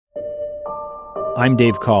I'm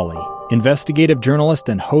Dave Cawley, investigative journalist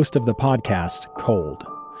and host of the podcast Cold.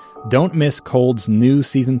 Don't miss Cold's new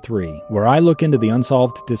Season 3, where I look into the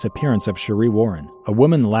unsolved disappearance of Sheree Warren, a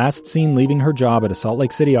woman last seen leaving her job at a Salt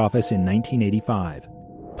Lake City office in 1985.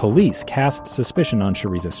 Police cast suspicion on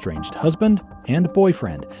Sheree's estranged husband and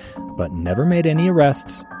boyfriend, but never made any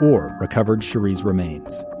arrests or recovered Sheree's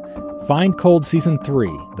remains. Find Cold Season 3,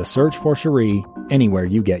 The Search for Sheree, anywhere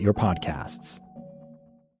you get your podcasts.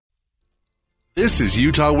 This is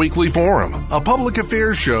Utah Weekly Forum, a public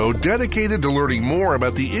affairs show dedicated to learning more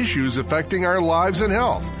about the issues affecting our lives and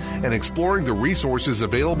health and exploring the resources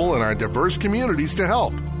available in our diverse communities to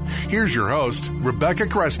help. Here's your host, Rebecca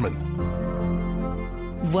Cressman.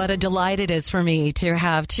 What a delight it is for me to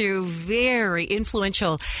have two very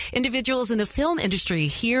influential individuals in the film industry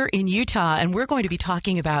here in Utah. And we're going to be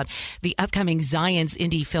talking about the upcoming Zions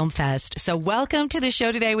Indie Film Fest. So welcome to the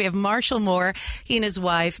show today. We have Marshall Moore. He and his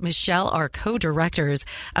wife, Michelle, are co-directors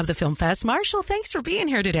of the Film Fest. Marshall, thanks for being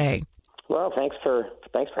here today. Well, thanks for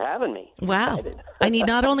having me. Wow. I need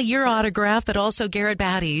not only your autograph, but also Garrett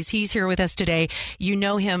Batty's. He's here with us today. You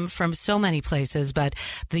know him from so many places, but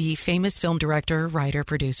the famous film director, writer,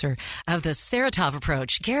 producer of the Saratov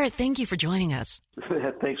Approach. Garrett, thank you for joining us.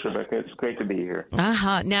 Thanks, Rebecca. It's great to be here.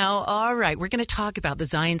 Now, all right, we're going to talk about the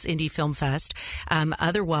Zions Indie Film Fest,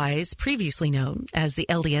 otherwise previously known as the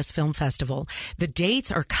LDS Film Festival. The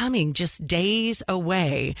dates are coming just days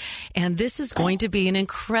away, and this is going to be an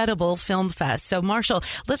incredible film fest. So, Marshall,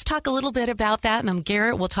 let's talk a little bit about that, and then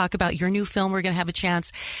Garrett will talk about your new film we're going to have a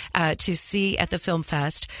chance to see at the film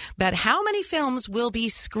fest. But how many films will be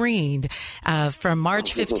screened from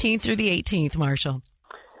March 15th through the 18th, Marshall?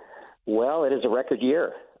 Well, it is a record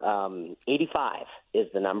year. 85 is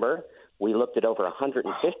the number. We looked at over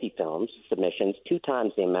 150 films submissions, 2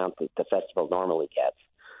 times the amount that the festival normally gets.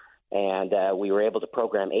 And we were able to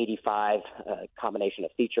program 85, combination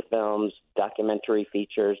of feature films, documentary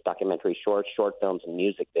features, documentary short films, and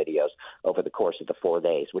music videos over the course of the 4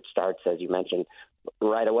 days, which starts, as you mentioned,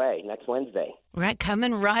 right away, next Wednesday. Right,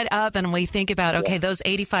 coming right up. And we think about, okay, those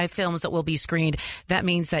 85 films that will be screened, that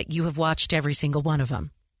means that you have watched every single one of them.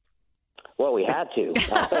 Well, we had to,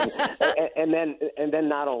 and then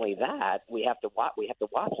not only that, we have to watch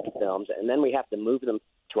the films, and then we have to move them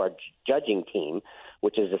to our judging team,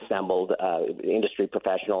 which is assembled industry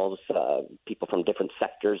professionals, people from different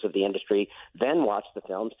sectors of the industry. Then watch the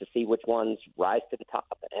films to see which ones rise to the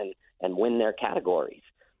top and win their categories.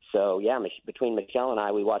 So yeah, between Michelle and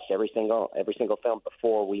I, we watched every single film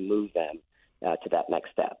before we move them to that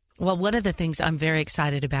next step. Well, one of the things I'm very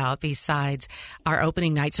excited about besides our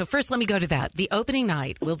opening night. So first, let me go to that. The opening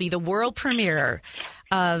night will be the world premiere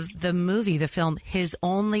of the movie, the film, His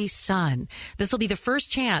Only Son. This will be the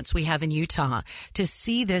first chance we have in Utah to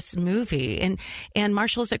see this movie. And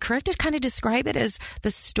Marshall, is it correct to kind of describe it as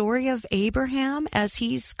the story of Abraham as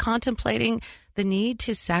he's contemplating the need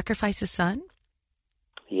to sacrifice his son?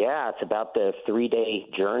 Yeah, it's about the 3-day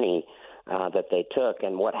journey that they took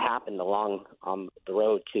and what happened along the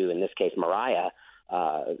road to, in this case, Moriah,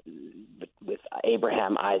 with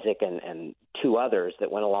Abraham, Isaac, and 2 others that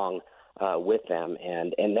went along with them.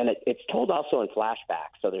 And then it's told also in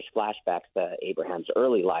flashbacks. So there's flashbacks to Abraham's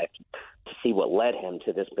early life to see what led him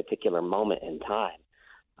to this particular moment in time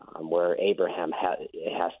where Abraham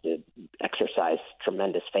has to exercise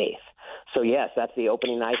tremendous faith. So, yes, that's the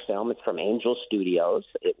opening night film. It's from Angel Studios.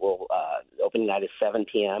 It will opening night is 7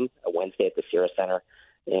 p.m., a Wednesday at the Sierra Center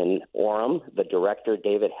in Orem. The director,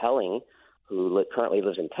 David Helling, who currently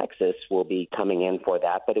lives in Texas, will be coming in for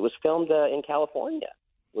that. But it was filmed in California,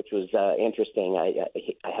 which was interesting. I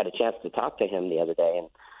had a chance to talk to him the other day,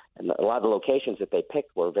 and a lot of the locations that they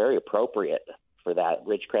picked were very appropriate for that.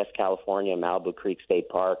 Ridgecrest, California, Malibu Creek State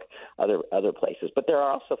Park, other places. But there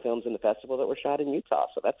are also films in the festival that were shot in Utah,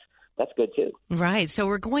 so that's good too. Right. So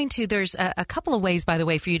we're going to, there's a couple of ways, by the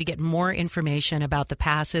way, for you to get more information about the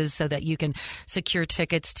passes so that you can secure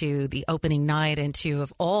tickets to the opening night and to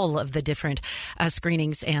all of the different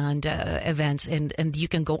screenings and events. And you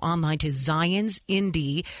can go online to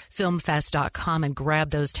ZionsIndieFilmFest.com and grab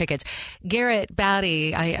those tickets. Garrett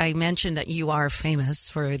Batty, I mentioned that you are famous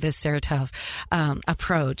for this Saratov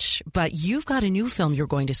approach, but you've got a new film you're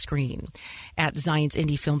going to screen at Zions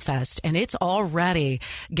Indie Film Fest, and it's already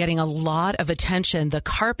getting a lot of attention. The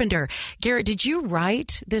Carpenter. Garrett, did you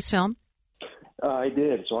write this film? I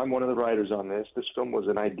did. So I'm one of the writers on this. This film was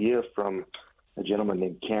an idea from a gentleman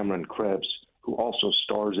named Cameron Krebs, who also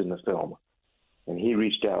stars in the film. And he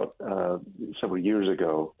reached out several years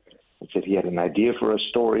ago and said he had an idea for a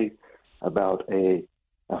story about a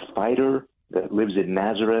fighter that lives in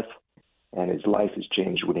Nazareth, and his life is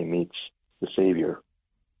changed when he meets the Savior.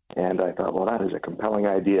 And I thought, well, that is a compelling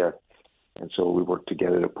idea. And so we worked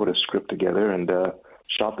together to put a script together and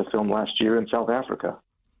shot the film last year in South Africa.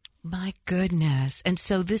 My goodness. And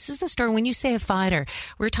so this is the story. When you say a fighter,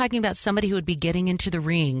 we're talking about somebody who would be getting into the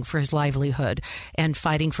ring for his livelihood and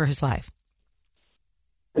fighting for his life.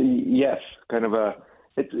 Yes, kind of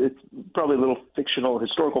it's probably a little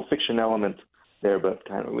historical fiction element there, but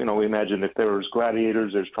kind of, we imagine if there was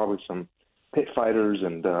gladiators, there's probably some pit fighters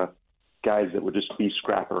and guys that would just be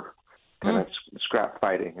scrapper, kind of scrap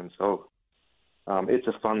fighting. And so it's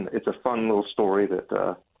a fun little story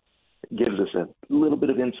that gives us a little bit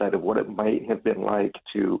of insight of what it might have been like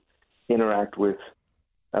to interact with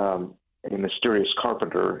a mysterious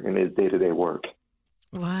carpenter in his day-to-day work.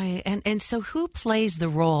 Right. And so who plays the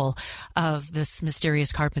role of this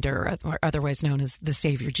mysterious carpenter, or otherwise known as the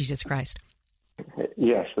Savior, Jesus Christ?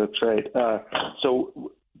 Yes, that's right.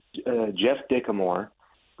 So Jeff Dickamore,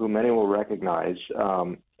 who many will recognize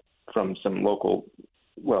from some local,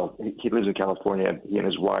 well, he lives in California. He and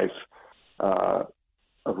his wife,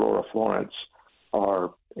 Aurora Florence,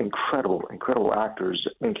 are incredible actors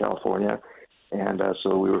in California. And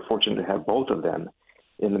so we were fortunate to have both of them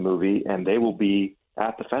in the movie, and they will be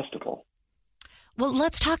at the festival. Well,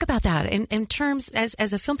 let's talk about that. In terms,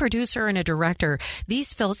 as a film producer and a director,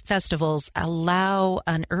 these festivals allow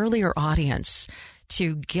an earlier audience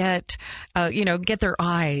to get their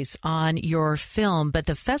eyes on your film, but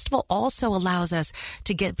the festival also allows us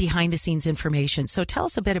to get behind the scenes information. So tell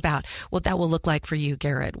us a bit about what that will look like for you,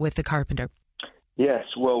 Garrett, with The Carpenter. Yes,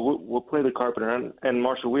 well, we'll play The Carpenter, and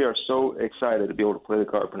Marshall, we are so excited to be able to play The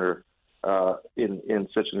Carpenter in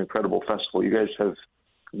such an incredible festival. You guys have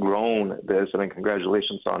grown this. I mean,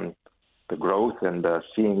 congratulations on the growth and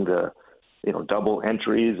seeing the double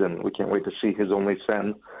entries, and we can't wait to see His Only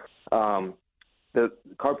Son. The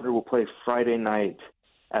Carpenter will play Friday night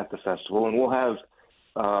at the festival, and we'll have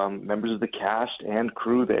members of the cast and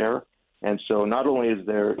crew there. And so not only is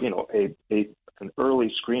there an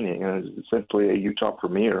early screening, and it's essentially a Utah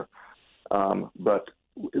premiere, but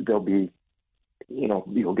there'll be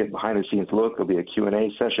you'll get behind the scenes look. There'll be a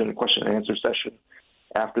Q&A session, question and answer session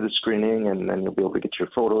after the screening, and then you'll be able to get your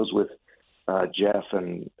photos with Jeff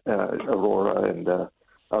and Aurora and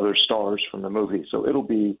other stars from the movie. So it'll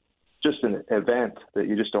be just an event that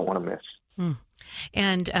you just don't want to miss.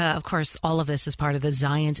 And, of course, all of this is part of the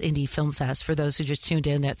Zions Indie Film Fest. For those who just tuned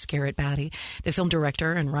in, that's Garrett Batty, the film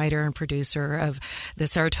director and writer and producer of The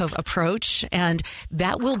Saratov Approach. And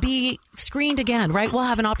that will be screened again, right? We'll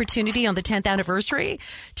have an opportunity on the 10th anniversary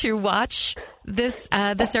to watch this,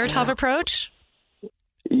 The Saratov Approach.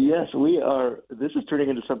 Yes, we are. This is turning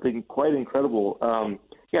into something quite incredible.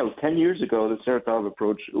 It was 10 years ago, The Saratov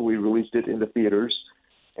Approach, we released it in the theaters.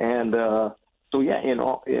 And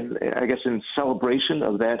in celebration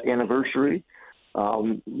of that anniversary,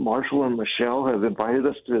 Marshall and Michelle have invited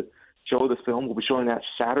us to show the film. We'll be showing that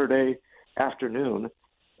Saturday afternoon.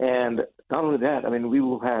 And not only that, I mean, we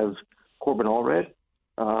will have Corbin Allred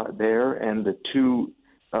there, and the two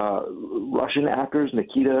Russian actors,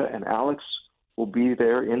 Nikita and Alex, will be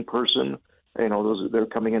there in person. They're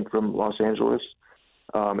coming in from Los Angeles.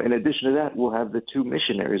 In addition to that, we'll have the two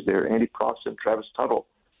missionaries there, Andy Pross and Travis Tuttle,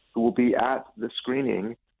 who will be at the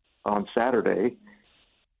screening on Saturday,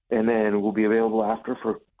 and then we'll be available after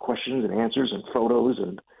for questions and answers and photos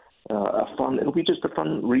and it'll be just a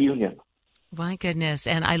fun reunion. My goodness.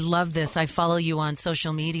 And I love this. I follow you on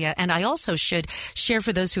social media. And I also should share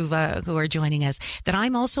for those who are joining us that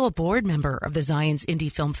I'm also a board member of the Zions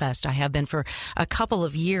Indie Film Fest. I have been for a couple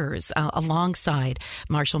of years alongside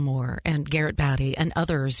Marshall Moore and Garrett Batty and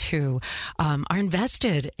others who are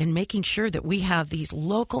invested in making sure that we have these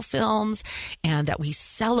local films and that we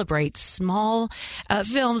celebrate small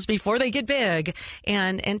films before they get big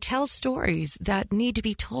and tell stories that need to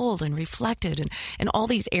be told and reflected and all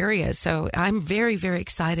these areas. So I'm very, very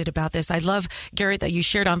excited about this. I love, Garrett, that you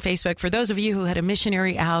shared on Facebook. For those of you who had a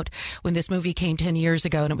missionary out when this movie came 10 years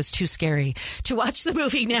ago and it was too scary to watch the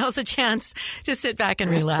movie, now's a chance to sit back and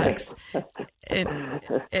relax. I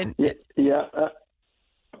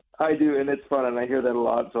do, and it's fun, and I hear that a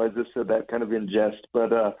lot, so I just said that kind of in jest. But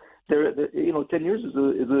 10 years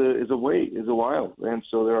is a while, and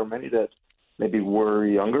so there are many that maybe were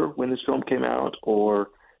younger when this film came out, or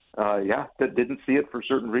that didn't see it for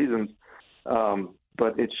certain reasons.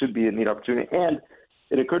 But it should be a neat opportunity. And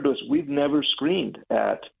it occurred to us, we've never screened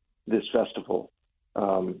at this festival,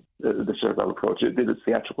 the Saratov Approach. It did its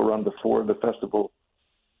theatrical run before the festival,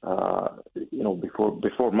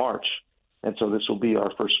 before March. And so this will be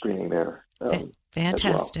our first screening there.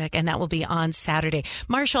 Fantastic. And that will be on Saturday.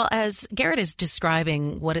 Marshall, as Garrett is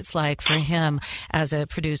describing what it's like for him as a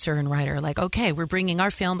producer and writer, like, okay, we're bringing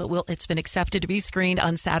our film, but it's been accepted to be screened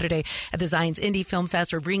on Saturday at the Zions Indie Film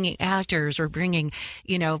Fest. We're bringing actors. We're bringing,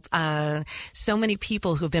 so many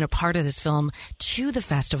people who've been a part of this film to the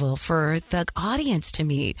festival for the audience to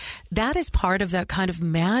meet. That is part of that kind of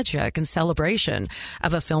magic and celebration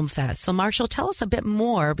of a film fest. So, Marshall, tell us a bit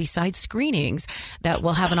more besides screenings that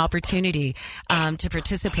we'll have an opportunity to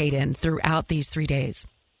participate in throughout these 3 days.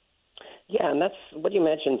 Yeah, and that's what you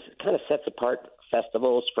mentioned kind of sets apart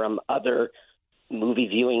festivals from other movie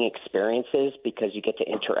viewing experiences because you get to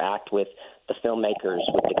interact with the filmmakers,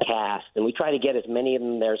 with the cast, and we try to get as many of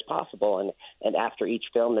them there as possible. And after each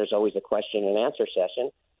film, there's always a question and answer session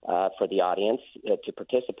for the audience to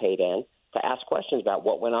participate in, to ask questions about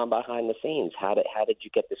what went on behind the scenes. How did you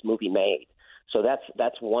get this movie made? So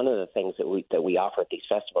that's one of the things that we offer at these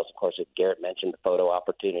festivals. Of course, as Garrett mentioned, the photo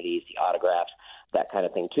opportunities, the autographs, that kind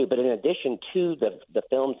of thing too. But in addition to the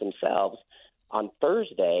films themselves, on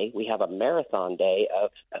Thursday we have a marathon day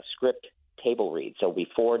of script table reads. So it'll be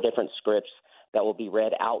 4 different scripts that will be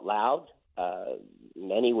read out loud,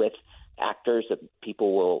 many with actors that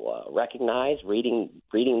people will recognize reading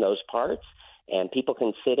those parts, and people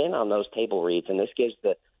can sit in on those table reads. And this gives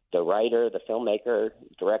the writer, the filmmaker,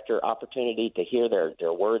 director opportunity to hear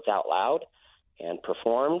their words out loud and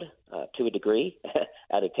performed to a degree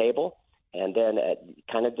at a table, and then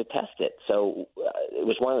kind of to test it. So it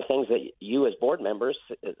was one of the things that you as board members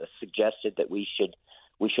suggested that we should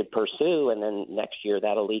pursue, and then next year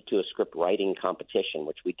that'll lead to a script writing competition,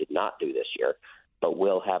 which we did not do this year, but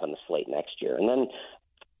will have on the slate next year. And then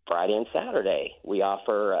Friday and Saturday we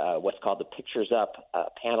offer what's called the Pictures Up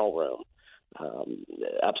panel room.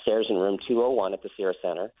 Upstairs in room 201 at the Sierra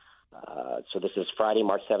Center. So this is Friday,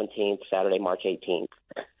 March 17th, Saturday, March 18th.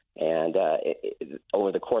 And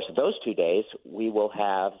over the course of those 2 days, we will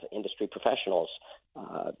have industry professionals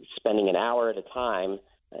spending an hour at a time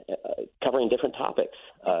covering different topics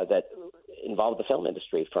that involve the film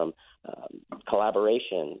industry, from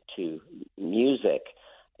collaboration to music.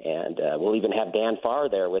 And we'll even have Dan Farr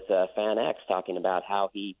there with Fan X talking about how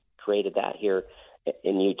he created that here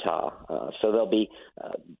in Utah. So there'll be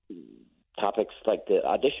topics like the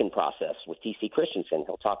audition process with T.C. Christensen.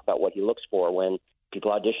 He'll talk about what he looks for when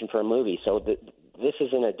people audition for a movie. So this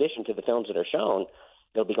is in addition to the films that are shown.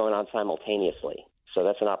 They'll be going on simultaneously. So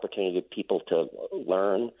that's an opportunity for people to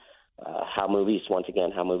learn how movies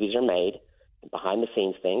are made,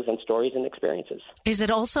 behind-the-scenes things, and stories and experiences. Is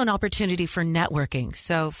it also an opportunity for networking?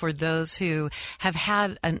 So for those who have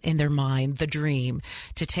had in their mind the dream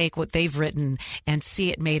to take what they've written and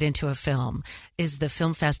see it made into a film, is the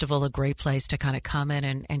film festival a great place to kind of come in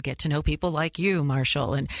and get to know people like you,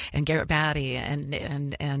 Marshall, and Garrett Batty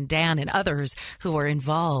and Dan and others who are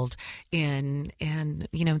involved in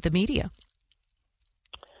the media?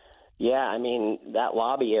 Yeah, I mean, that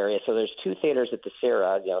lobby area, so there's 2 theaters at the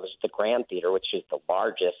Sierra. There's the Grand Theater, which is the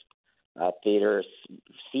largest theater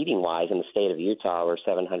seating-wise in the state of Utah, or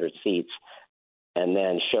 700 seats. And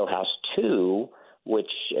then Showhouse 2, which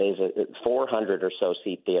is a 400 or so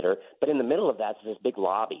seat theater. But in the middle of that is this big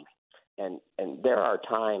lobby. And there are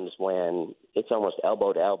times when it's almost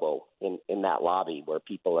elbow to elbow in that lobby, where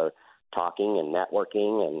people are talking and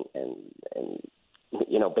networking and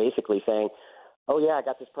basically saying, oh, yeah, I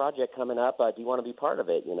got this project coming up. Do you want to be part of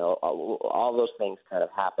it? All those things kind of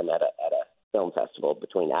happen at a film festival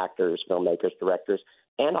between actors, filmmakers, directors,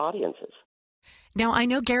 and audiences. Now, I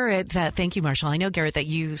know, Garrett, thank you, Marshall. I know, Garrett, that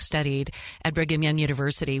you studied at Brigham Young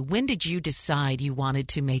University. When did you decide you wanted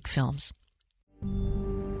to make films?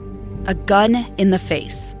 A gun in the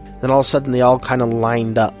face. Then all of a sudden, they all kind of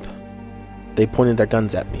lined up. They pointed their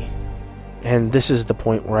guns at me. And this is the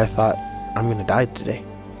point where I thought, I'm going to die today.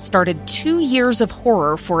 Started 2 years of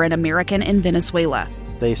horror for an American in Venezuela.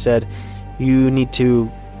 They said, you need to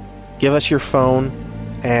give us your phone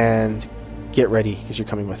and get ready because you're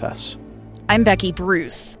coming with us. I'm Becky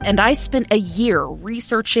Bruce, and I spent a year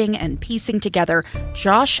researching and piecing together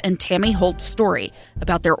Josh and Tammy Holt's story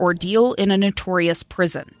about their ordeal in a notorious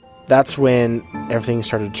prison. That's when everything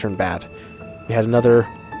started to turn bad. We had another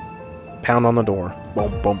pound on the door.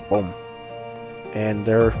 Boom, boom, boom. And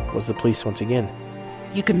there was the police once again.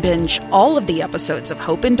 You can binge all of the episodes of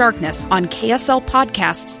Hope in Darkness on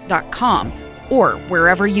KSLpodcasts.com or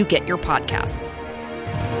wherever you get your podcasts.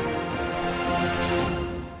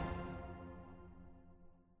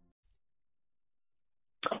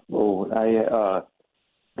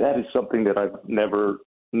 That is something that I've never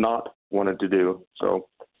not wanted to do. So,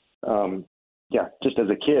 just as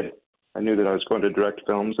a kid, I knew that I was going to direct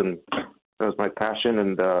films, and that was my passion.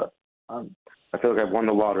 And I feel like I've won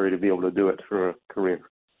the lottery to be able to do it for a career.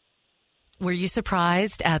 Were you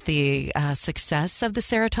surprised at the success of the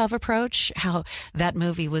Saratov approach? How that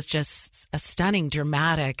movie was just a stunning,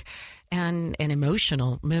 dramatic, and an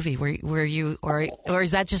emotional movie. Were you, or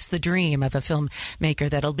is that just the dream of a filmmaker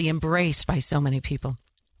that'll be embraced by so many people?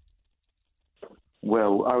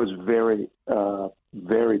 Well, I was very,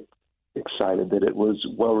 very excited that it was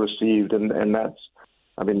well received, and that's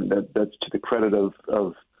to the credit of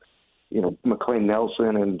McLean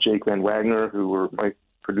Nelson and Jake Van Wagner, who were my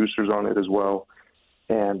producers on it as well,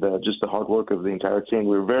 and just the hard work of the entire team.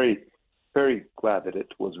 We were very, very glad that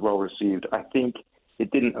it was well received. I think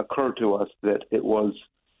it didn't occur to us that it was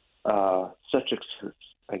such a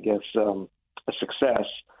success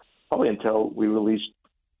probably until we released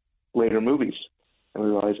later movies, and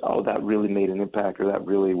we realized, that really made an impact, or that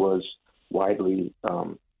really was widely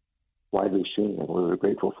seen, and we were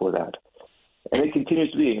grateful for that. And it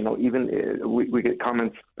continues to be, even we get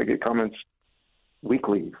comments. I get comments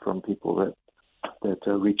weekly from people that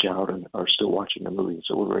reach out and are still watching the movie.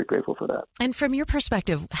 So we're very grateful for that. And from your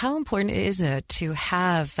perspective, how important is it to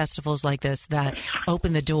have festivals like this that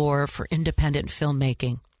open the door for independent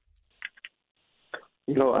filmmaking?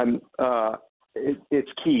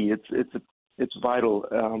 It's key. It's vital.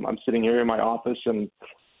 I'm sitting here in my office and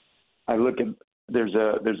I look at there's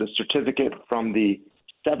a certificate from the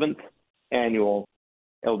 7th annual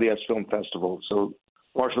LDS Film Festival. So,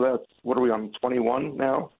 Marshall, what are we on, 21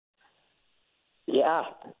 now? Yeah,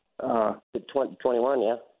 21,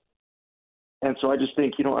 yeah. And so I just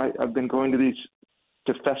think, I've been going to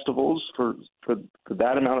festivals for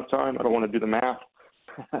that amount of time. I don't want to do the math,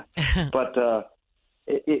 but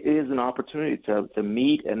it is an opportunity to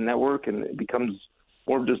meet and network, and it becomes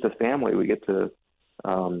more of just a family. We get to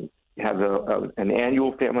have an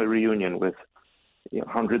annual family reunion with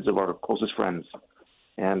hundreds of our closest friends.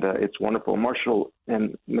 And it's wonderful. Marshall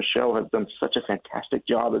and Michelle have done such a fantastic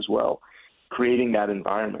job as well, creating that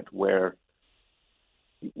environment where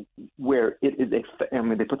it is they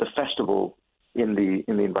put the festival in the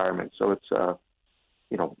environment. So it's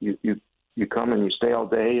you come and you stay all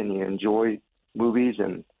day and you enjoy movies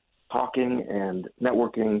and talking and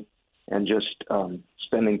networking and just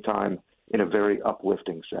spending time in a very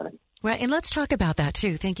uplifting setting. Right, and let's talk about that,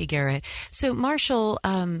 too. Thank you, Garrett. So, Marshall,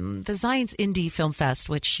 the Zions Indie Film Fest,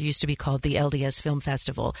 which used to be called the LDS Film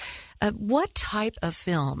Festival, what type of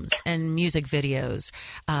films and music videos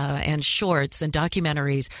and shorts and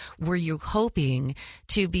documentaries were you hoping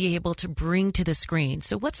to be able to bring to the screen?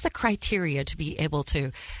 So what's the criteria to be able to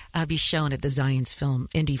be shown at the Zions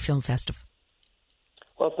Indie Film Festival?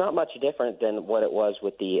 Well, it's not much different than what it was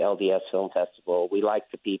with the LDS Film Festival. We like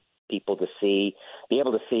to be people to be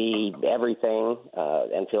able to see everything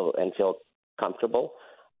and feel comfortable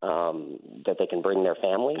that they can bring their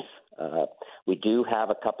families. We do have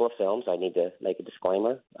a couple of films. I need to make a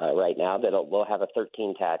disclaimer right now that will have a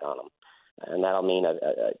 13 tag on them, and that'll mean a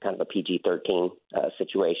kind of a PG-13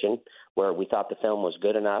 situation where we thought the film was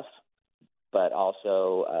good enough, but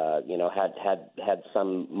also had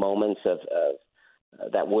some moments of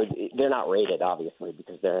they're not rated, obviously,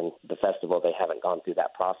 because they're in the festival. They haven't gone through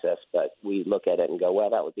that process, but we look at it and go, well,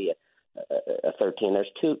 that would be a 13. There's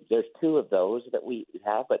two of those that we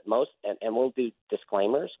have, but most, and we'll do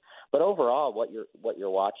disclaimers. But overall, what you're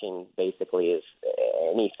watching basically is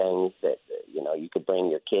anything that you could bring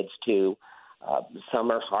your kids to. Some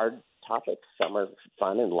are hard topics, some are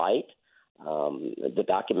fun and light. The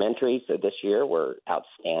documentaries this year were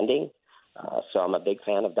outstanding. So I'm a big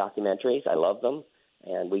fan of documentaries. I love them.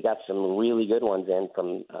 And we got some really good ones in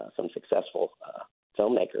from some successful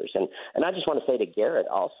filmmakers. And I just want to say to Garrett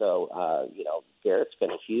also, Garrett's been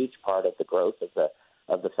a huge part of the growth of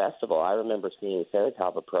the festival. I remember seeing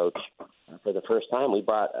Saratov approach for the first time. We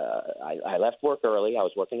brought I left work early. I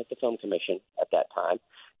was working at the Film Commission at that time.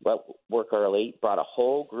 But work early, brought a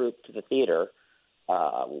whole group to the theater.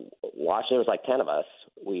 Watched. There was like 10 of us.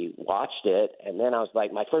 We watched it, and then I was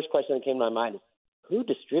like, my first question that came to my mind is, who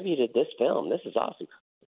distributed this film? This is awesome.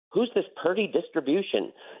 Who's this Purdy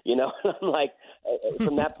Distribution? And I'm like,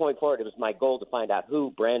 from that point forward, it was my goal to find out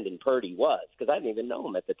who Brandon Purdy was, because I didn't even know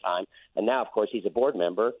him at the time. And now, of course, he's a board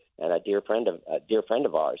member and a dear friend of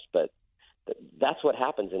ours. But that's what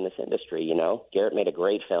happens in this industry. Garrett made a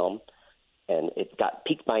great film, and it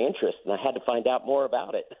piqued my interest, and I had to find out more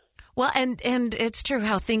about it. Well, and it's true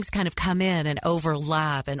how things kind of come in and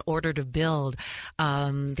overlap in order to build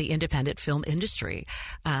the independent film industry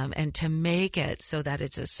and to make it so that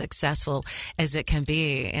it's as successful as it can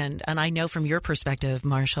be. And I know from your perspective,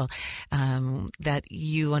 Marshall, that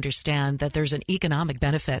you understand that there's an economic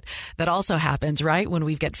benefit that also happens, right, when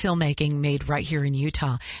we get filmmaking made right here in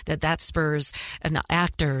Utah, that spurs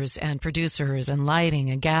actors and producers and lighting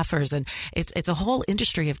and gaffers. And it's a whole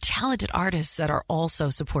industry of talented artists that are also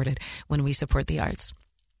supported when we support the arts.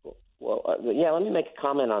 Well, let me make a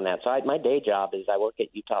comment on that. So my day job is I work at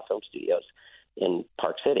Utah Film Studios in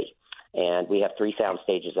Park City, and we have 3 sound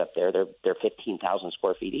stages up there. They're 15,000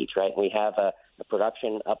 square feet each, right? And we have a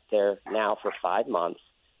production up there now for 5 months.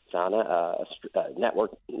 It's on a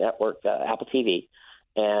network, Apple TV,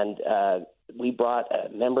 and we brought a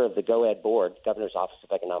member of the GOED board, Governor's Office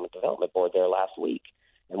of Economic Development Board, there last week.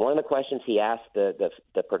 And one of the questions he asked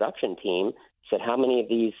the production team said, how many of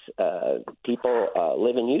these people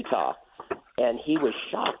live in Utah? And he was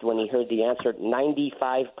shocked when he heard the answer.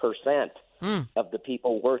 95% of the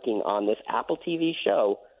people working on this Apple TV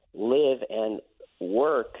show live and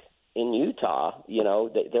work in Utah. You know,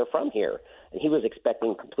 they're from here. And he was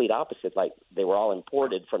expecting complete opposite, like they were all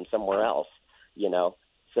imported from somewhere else, you know.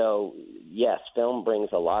 So, yes, film brings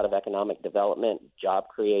a lot of economic development, job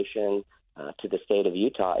creation, to the state of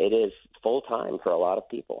Utah. It is full-time for a lot of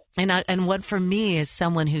people. And what for me is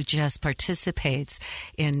someone who just participates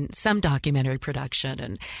in some documentary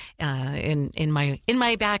production and in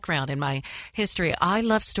my background, in my history, I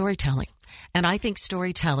love storytelling. And I think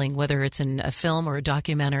storytelling, whether it's in a film or a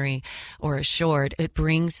documentary or a short, it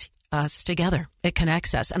brings us together. It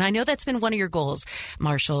connects us. And I know that's been one of your goals,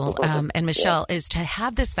 Marshall and Michelle, is to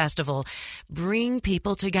have this festival bring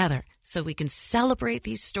people together so we can celebrate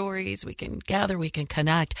these stories, we can gather, we can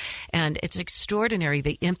connect. And it's extraordinary,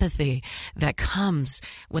 the empathy that comes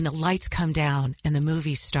when the lights come down and the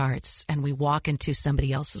movie starts and we walk into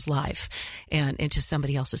somebody else's life and into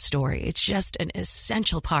somebody else's story. It's just an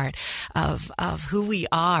essential part of who we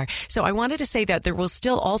are. So I wanted to say that there will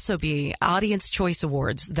still also be Audience Choice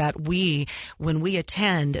Awards that when we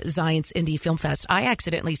attend Zion's Indie Film Fest, I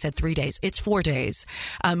accidentally said 3 days. It's 4 days,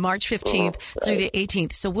 March 15th through the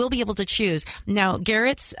 18th. So we'll be able to choose. Now,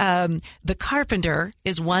 Garrett's The Carpenter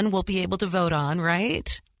is one we'll be able to vote on,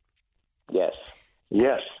 right? Yes.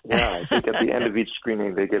 Yeah, I think at the end of each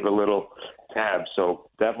screening they give a little tab. So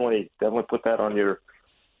definitely put that on your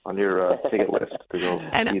ticket list to go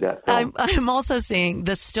see that film. I'm also seeing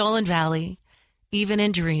The Stolen Valley, Even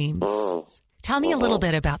in Dreams. Tell me a little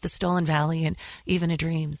bit about The Stolen Valley and Even in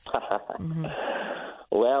Dreams.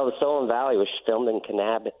 Well, The Stolen Valley was filmed in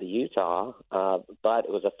Kanab, Utah, but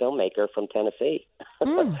it was a filmmaker from Tennessee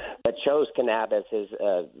that chose Kanab as his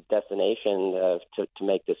destination to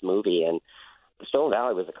make this movie. And The Stolen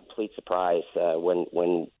Valley was a complete surprise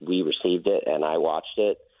when we received it and I watched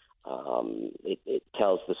it. It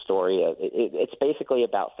tells the story of it's basically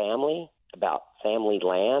about family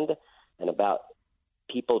land, and about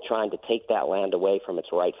people trying to take that land away from its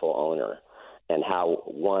rightful owner, and how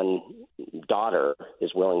one daughter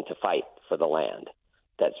is willing to fight for the land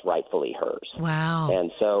that's rightfully hers. Wow!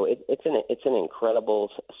 And so it's an incredible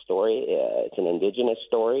story. It's an indigenous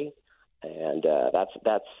story, and that's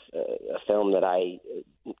a film that I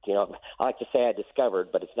like to say I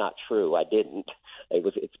discovered, but it's not true. I didn't.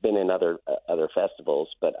 It's been in other festivals,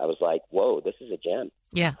 but I was like, whoa, this is a gem.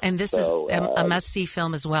 Yeah, and this is a must-see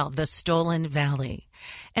film as well, The Stolen Valley.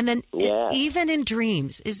 And then Even in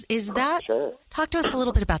Dreams, is that? Sure. Talk to us a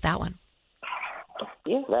little bit about that one.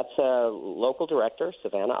 Yeah, that's a local director,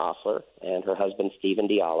 Savannah Osler, and her husband, Stephen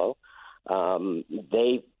Diallo.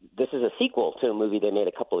 This is a sequel to a movie they made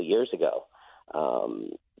a couple of years ago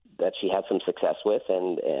that she had some success with,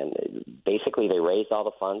 and basically they raised all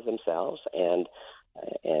the funds themselves, and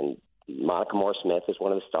Monica Moore Smith is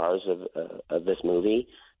one of the stars of this movie.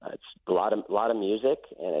 It's a lot of music,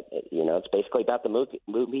 and it's basically about the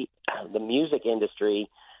music industry,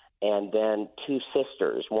 and then 2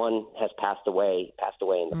 sisters. One has passed away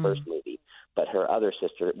in the first movie, but her other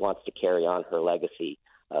sister wants to carry on her legacy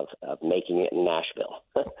of making it in Nashville.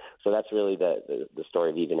 So that's really the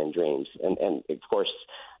story of Even in Dreams, and of course,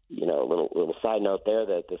 a little side note there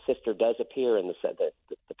that the sister does appear in the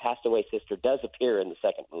passed away sister does appear in the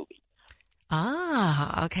second movie.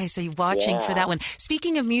 Ah, okay. So you're watching for that one.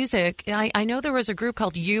 Speaking of music, I know there was a group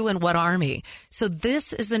called You and What Army. So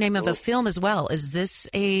this is the name of a film as well. Is this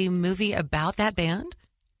a movie about that band?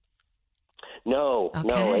 No,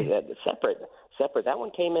 separate. That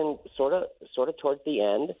one came in sort of towards the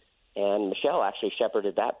end, and Michelle actually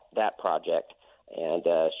shepherded that project, and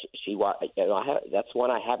that's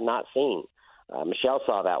one I have not seen. Michelle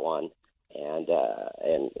saw that one, and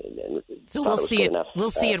so we'll see it. We'll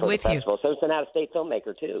see it with you. So it's an out-of-state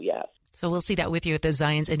filmmaker too. Yes. So we'll see that with you at the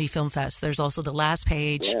Zions Indie Film Fest. There's also The Last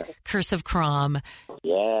Page, Curse of Crom.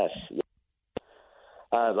 Yes.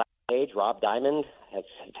 Last Page, Rob Diamond has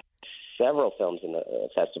several films in the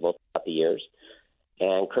festival throughout the years,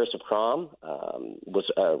 and Curse of Crom was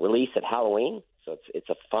released at Halloween. So it's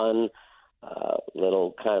a fun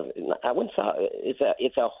little kind of, I wouldn't say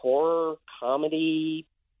it's a horror comedy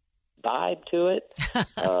vibe to it.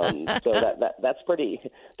 So that's pretty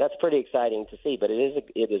exciting to see. But it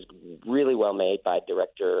is really well made by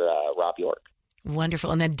director Rob York.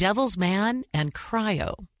 Wonderful. And then Devil's Man and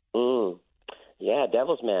Cryo. Yeah,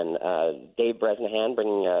 Devil's Man. Dave Bresnahan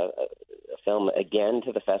bringing a film again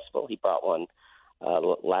to the festival. He brought one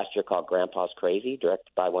last year called Grandpa's Crazy,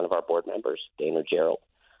 directed by one of our board members, Dana Gerald.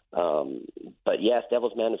 But yes,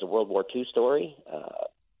 Devil's Man is a World War II story,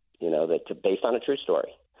 that's based on a true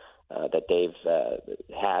story that Dave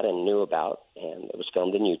had and knew about, and it was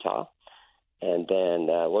filmed in Utah. And then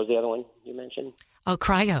what was the other one you mentioned? Oh,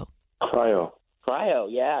 Cryo. Cryo,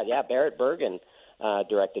 yeah. Barrett Bergen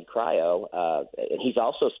directed Cryo, and he's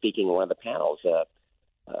also speaking in one of the panels.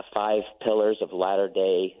 5 Pillars of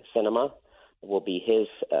Latter-day Cinema will be his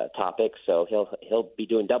topic, so he'll be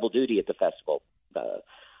doing double duty at the festival,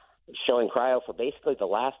 showing Cryo for basically the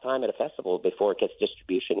last time at a festival before it gets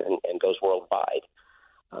distribution and goes worldwide.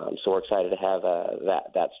 So we're excited to have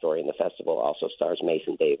that story in the festival. Also stars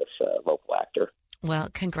Mason Davis, local actor. Well,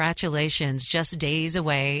 congratulations. Just days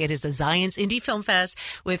away. It is the Zions Indie Film Fest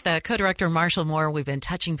with co-director Marshall Moore. We've been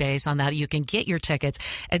touching base on that. You can get your tickets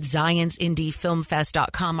at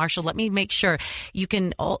ZionsIndieFilmFest.com. Marshall, let me make sure you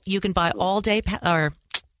can buy all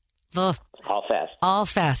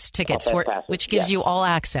fest tickets, which gives you all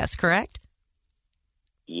access, correct?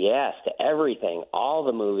 Yes, to everything, all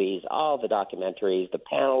the movies, all the documentaries, the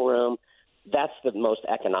panel room. That's the most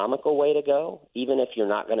economical way to go. Even if you're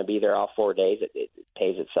not going to be there all 4 days, it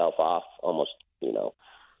pays itself off almost,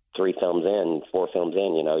 3 films in, 4 films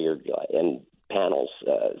in, you're in panels.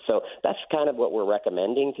 So that's kind of what we're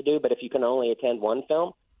recommending to do. But if you can only attend one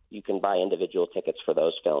film, you can buy individual tickets for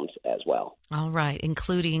those films as well. All right,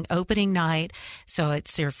 including opening night. So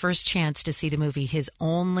it's your first chance to see the movie His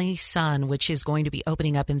Only Son, which is going to be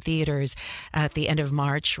opening up in theaters at the end of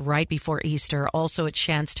March, right before Easter. Also a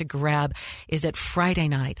chance to grab is at Friday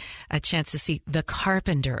night, a chance to see The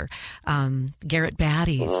Carpenter, Garrett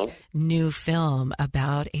Batty's new film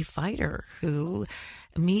about a fighter who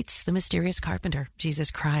meets the mysterious carpenter,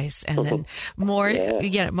 Jesus Christ, and then more in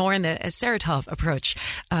the Saratov approach,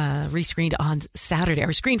 rescreened on Saturday,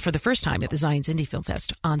 or screened for the first time at the Zions Indie Film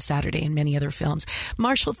Fest on Saturday, and many other films.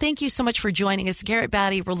 Marshall, thank you so much for joining us. Garrett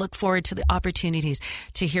Batty, we'll look forward to the opportunities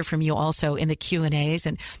to hear from you also in the Q&As,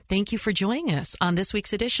 and thank you for joining us on this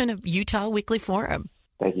week's edition of Utah Weekly Forum.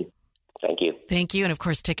 Thank you. Thank you. And of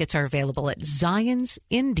course, tickets are available at Zions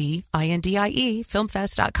Indie, INDIE,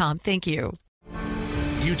 filmfest.com. Thank you.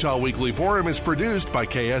 Utah Weekly Forum is produced by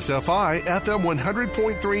KSFI FM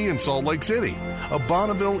 100.3 in Salt Lake City, a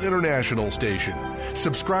Bonneville International station.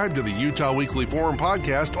 Subscribe to the Utah Weekly Forum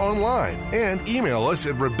podcast online and email us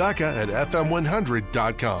at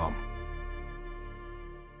Rebecca@fm100.com.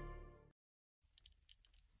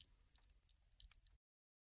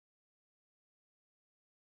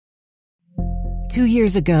 Two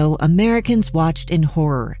years ago, Americans watched in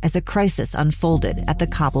horror as a crisis unfolded at the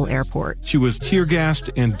Kabul airport. She was tear-gassed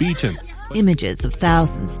and beaten. Images of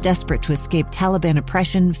thousands desperate to escape Taliban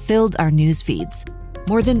oppression filled our news feeds.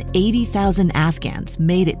 More than 80,000 Afghans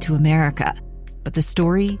made it to America. But the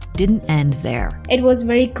story didn't end there. It was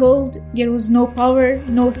very cold. There was no power,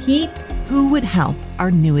 no heat. Who would help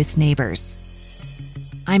our newest neighbors?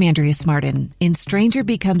 I'm Andrea Smartin. In Stranger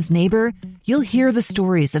Becomes Neighbor, you'll hear the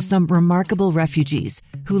stories of some remarkable refugees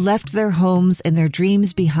who left their homes and their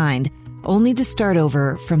dreams behind, only to start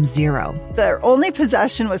over from zero. Their only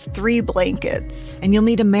possession was 3 blankets. And you'll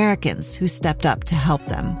meet Americans who stepped up to help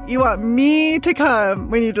them. You want me to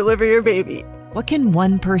come when you deliver your baby. What can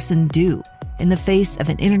one person do in the face of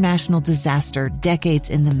an international disaster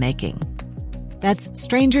decades in the making? That's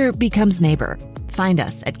Stranger Becomes Neighbor. Find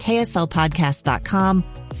us at kslpodcast.com,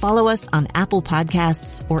 follow us on Apple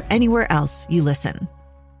Podcasts, or anywhere else you listen.